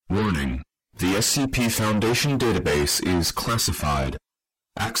Warning: the SCP Foundation database is classified.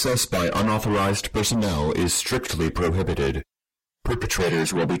 Access by unauthorized personnel is strictly prohibited.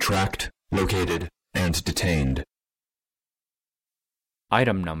 Perpetrators will be tracked, located, and detained.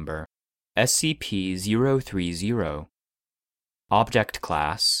 Item Number SCP-030. Object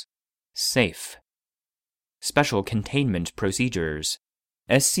Class Safe. Special Containment Procedures.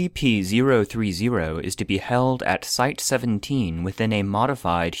 SCP-030 is to be held at Site-17 within a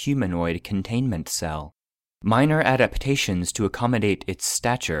modified humanoid containment cell. Minor adaptations to accommodate its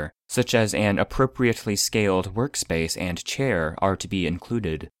stature, such as an appropriately scaled workspace and chair, are to be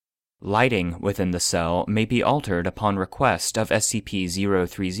included. Lighting within the cell may be altered upon request of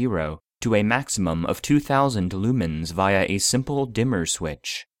SCP-030 to a maximum of 2,000 lumens via a simple dimmer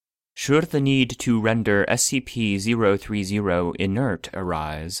switch. Should the need to render SCP-030 inert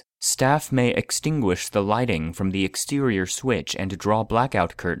arise, staff may extinguish the lighting from the exterior switch and draw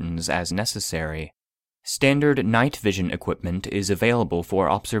blackout curtains as necessary. Standard night vision equipment is available for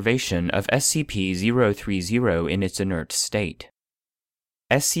observation of SCP-030 in its inert state.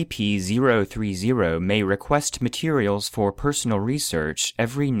 SCP-030 may request materials for personal research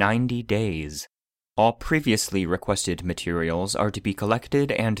every 90 days. All previously requested materials are to be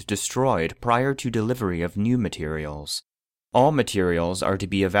collected and destroyed prior to delivery of new materials. All materials are to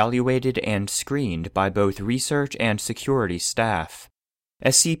be evaluated and screened by both research and security staff.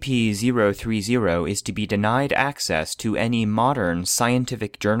 SCP-030 is to be denied access to any modern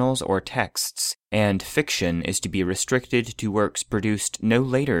scientific journals or texts, and fiction is to be restricted to works produced no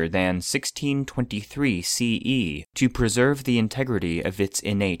later than 1623 CE to preserve the integrity of its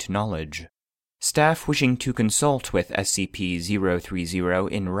innate knowledge. Staff wishing to consult with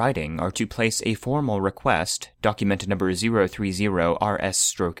SCP-030 in writing are to place a formal request, document number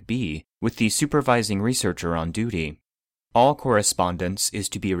 030-RS-B, with the supervising researcher on duty. All correspondence is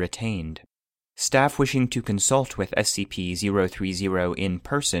to be retained. Staff wishing to consult with SCP-030 in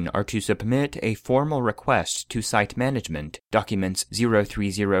person are to submit a formal request to Site Management, documents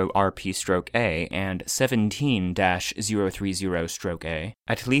 030-RP-A and 17-030-A,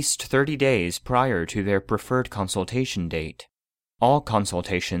 at least 30 days prior to their preferred consultation date. All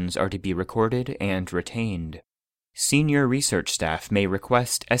consultations are to be recorded and retained. Senior research staff may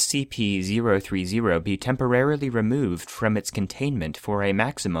request SCP-030 be temporarily removed from its containment for a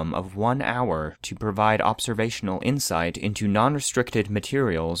maximum of 1 hour to provide observational insight into non-restricted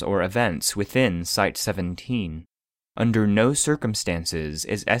materials or events within Site-17. Under no circumstances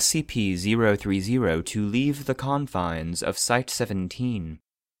is SCP-030 to leave the confines of Site-17.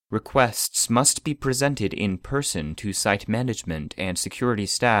 Requests must be presented in person to Site Management and security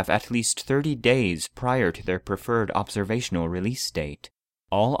staff at least 30 days prior to their preferred observational release date.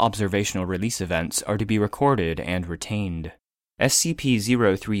 All observational release events are to be recorded and retained.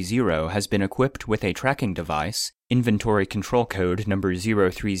 SCP-030 has been equipped with a tracking device, inventory control code number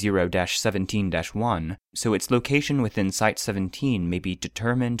 030-17-1, so its location within Site-17 may be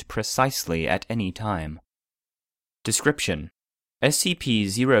determined precisely at any time. Description: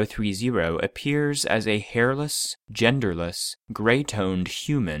 SCP-030 appears as a hairless, genderless, gray-toned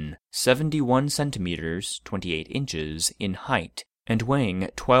human, 71 centimeters, 28 inches, in height, and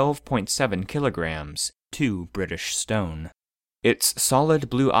weighing 12.7 kilograms, 2 British stone. Its solid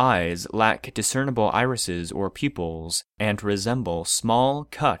blue eyes lack discernible irises or pupils, and resemble small,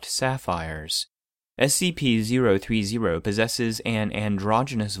 cut sapphires. SCP-030 possesses an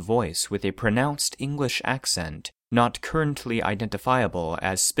androgynous voice with a pronounced English accent, not currently identifiable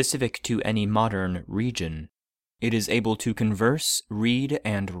as specific to any modern region. It is able to converse, read,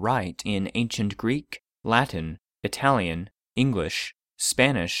 and write in Ancient Greek, Latin, Italian, English,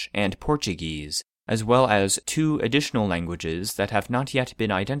 Spanish, and Portuguese, as well as 2 additional languages that have not yet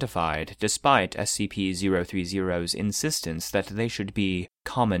been identified despite SCP-030's insistence that they should be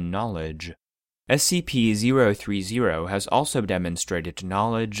common knowledge. SCP-030 has also demonstrated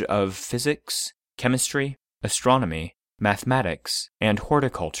knowledge of physics, chemistry, astronomy, mathematics, and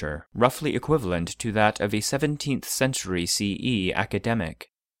horticulture, roughly equivalent to that of a 17th century CE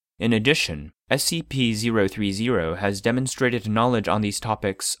academic. In addition, SCP-030 has demonstrated knowledge on these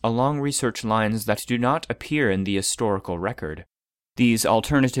topics along research lines that do not appear in the historical record. These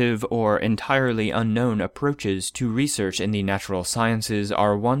alternative or entirely unknown approaches to research in the natural sciences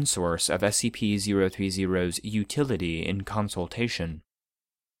are one source of SCP-030's utility in consultation.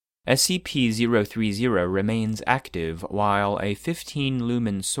 SCP-030 remains active while a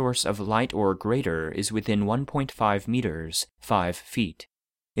 15-lumen source of light or greater is within 1.5 meters, 5 feet.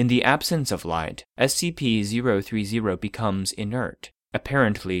 In the absence of light, SCP-030 becomes inert,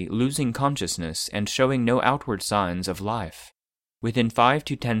 apparently losing consciousness and showing no outward signs of life. Within 5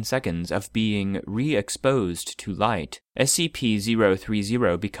 to 10 seconds of being re-exposed to light,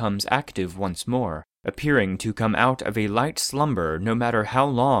 SCP-030 becomes active once more, appearing to come out of a light slumber no matter how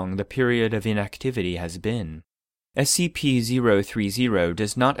long the period of inactivity has been. SCP-030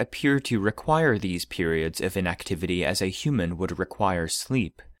 does not appear to require these periods of inactivity as a human would require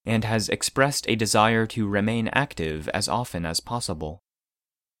sleep, and has expressed a desire to remain active as often as possible.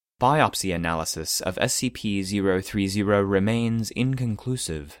 Biopsy analysis of SCP-030 remains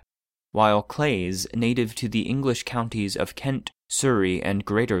inconclusive. While clays native to the English counties of Kent, Surrey, and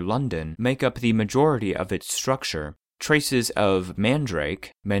Greater London make up the majority of its structure, traces of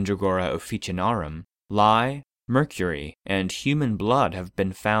mandrake, Mandragora officinarum, lye, mercury, and human blood have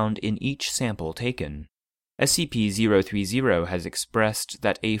been found in each sample taken. SCP-030 has expressed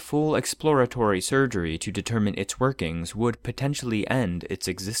that a full exploratory surgery to determine its workings would potentially end its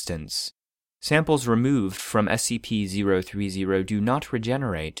existence. Samples removed from SCP-030 do not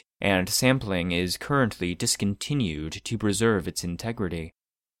regenerate, and sampling is currently discontinued to preserve its integrity.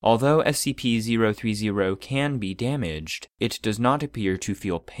 Although SCP-030 can be damaged, it does not appear to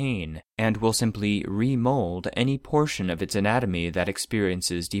feel pain, and will simply remold any portion of its anatomy that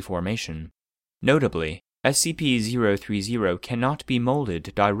experiences deformation. Notably, SCP-030 cannot be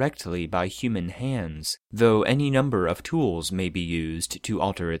molded directly by human hands, though any number of tools may be used to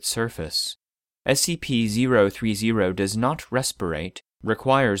alter its surface. SCP-030 does not respirate,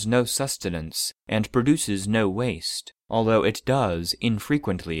 requires no sustenance, and produces no waste, although it does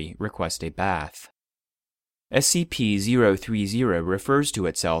infrequently request a bath. SCP-030 refers to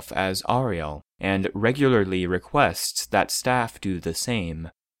itself as Ariel, and regularly requests that staff do the same.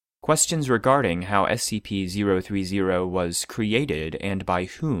 Questions regarding how SCP-030 was created and by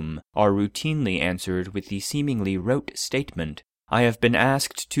whom are routinely answered with the seemingly rote statement, "I have been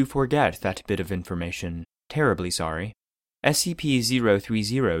asked to forget that bit of information. Terribly sorry."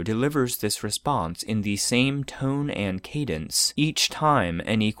 SCP-030 delivers this response in the same tone and cadence each time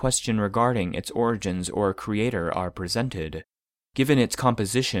any question regarding its origins or creator are presented. Given its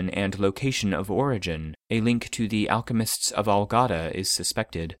composition and location of origin, a link to the alchemists of Algada is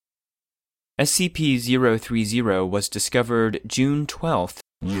suspected. SCP-030 was discovered June 12th,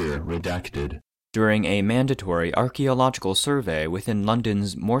 Year redacted. during a mandatory archaeological survey within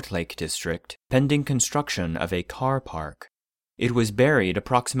London's Mortlake district, pending construction of a car park. It was buried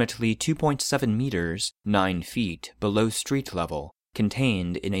approximately 2.7 meters, 9 feet, below street level,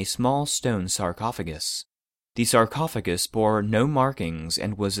 contained in a small stone sarcophagus. The sarcophagus bore no markings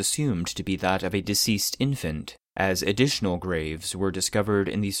and was assumed to be that of a deceased infant, as additional graves were discovered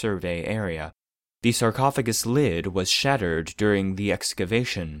in the survey area. The sarcophagus lid was shattered during the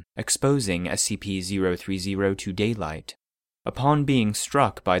excavation, exposing SCP-030 to daylight. Upon being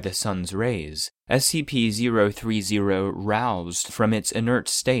struck by the sun's rays, SCP-030 roused from its inert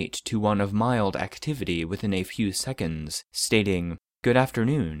state to one of mild activity within a few seconds, stating, "Good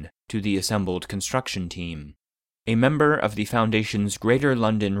afternoon," to the assembled construction team. A member of the Foundation's Greater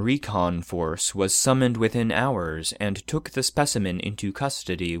London Recon Force was summoned within hours and took the specimen into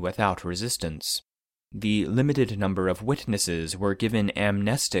custody without resistance. The limited number of witnesses were given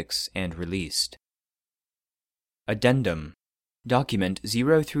amnestics and released. Addendum. Document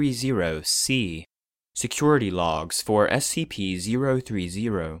 030-C. Security Logs for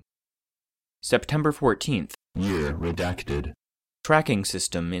SCP-030. September 14th. Year redacted. Tracking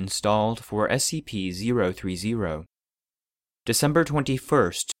system installed for SCP-030. December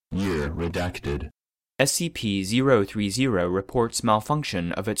 21st. Year redacted. SCP-030 reports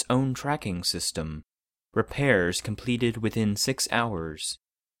malfunction of its own tracking system. Repairs completed within 6 hours.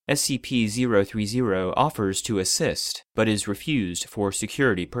 SCP-030 offers to assist, but is refused for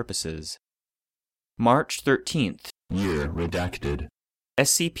security purposes. March 13th. Year redacted.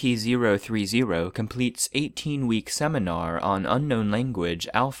 SCP-030 completes 18-week seminar on unknown language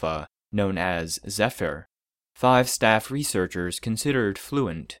Alpha, known as Zephyr. 5 staff researchers considered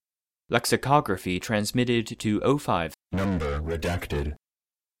fluent. Lexicography transmitted to O5. Number redacted.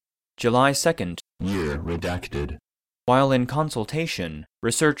 July 2nd. Year redacted. While in consultation,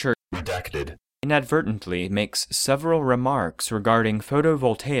 researcher Redacted. inadvertently makes several remarks regarding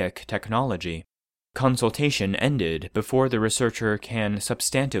photovoltaic technology. Consultation ended before the researcher can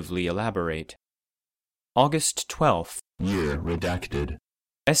substantively elaborate. August 12th. Year redacted.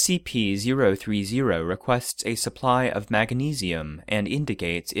 SCP-030 requests a supply of magnesium and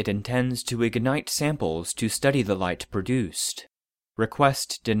indicates it intends to ignite samples to study the light produced.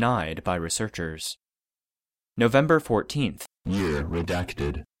 Request denied by researchers. November 14th. Year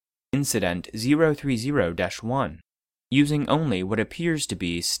redacted. Incident 030-1. Using only what appears to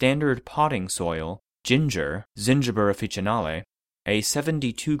be standard potting soil, ginger, Zingiber officinale, a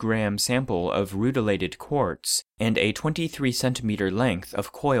 72-gram sample of rutilated quartz, and a 23-centimeter length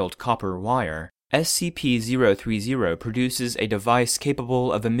of coiled copper wire, SCP-030 produces a device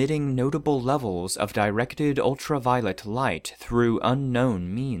capable of emitting notable levels of directed ultraviolet light through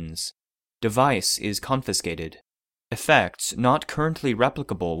unknown means. Device is confiscated. Effects not currently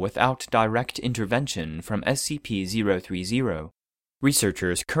replicable without direct intervention from SCP-030.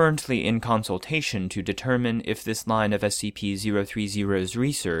 Researchers currently in consultation to determine if this line of SCP-030's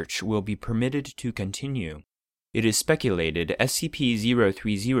research will be permitted to continue. It is speculated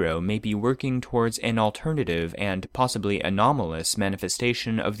SCP-030 may be working towards an alternative and possibly anomalous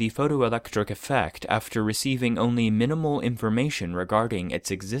manifestation of the photoelectric effect after receiving only minimal information regarding its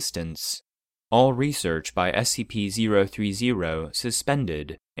existence. All research by SCP-030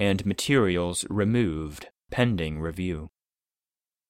 suspended and materials removed, pending review.